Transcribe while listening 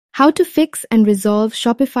How to fix and resolve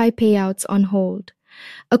Shopify payouts on hold.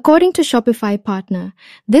 According to Shopify partner,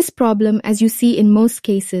 this problem, as you see in most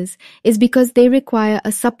cases, is because they require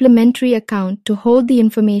a supplementary account to hold the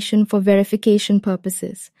information for verification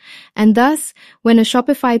purposes. And thus, when a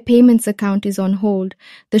Shopify payments account is on hold,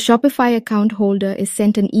 the Shopify account holder is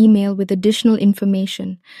sent an email with additional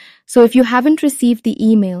information. So if you haven't received the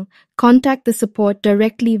email, contact the support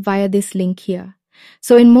directly via this link here.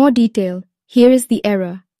 So in more detail, here is the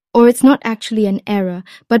error. Or it's not actually an error,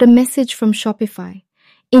 but a message from Shopify.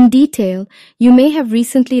 In detail, you may have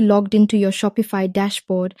recently logged into your Shopify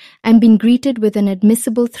dashboard and been greeted with an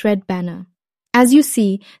admissible thread banner. As you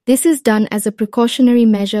see, this is done as a precautionary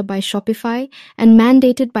measure by Shopify and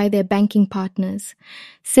mandated by their banking partners.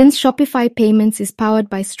 Since Shopify Payments is powered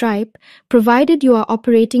by Stripe, provided you are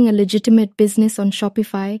operating a legitimate business on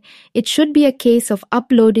Shopify, it should be a case of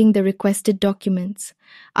uploading the requested documents.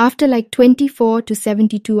 After like 24 to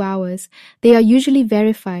 72 hours, they are usually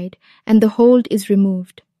verified and the hold is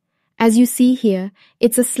removed. As you see here,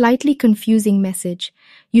 it's a slightly confusing message.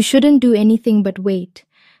 You shouldn't do anything but wait.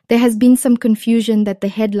 There has been some confusion that the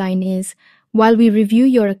headline is, "While we review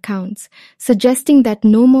your accounts," suggesting that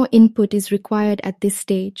no more input is required at this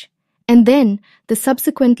stage. And then the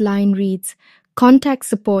subsequent line reads, "Contact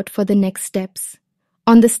support for the next steps."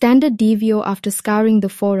 On the standard DVO after scouring the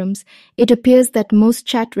forums, it appears that most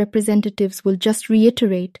chat representatives will just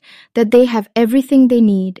reiterate that they have everything they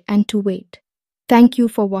need and to wait. Thank you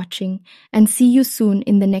for watching and see you soon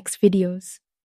in the next videos.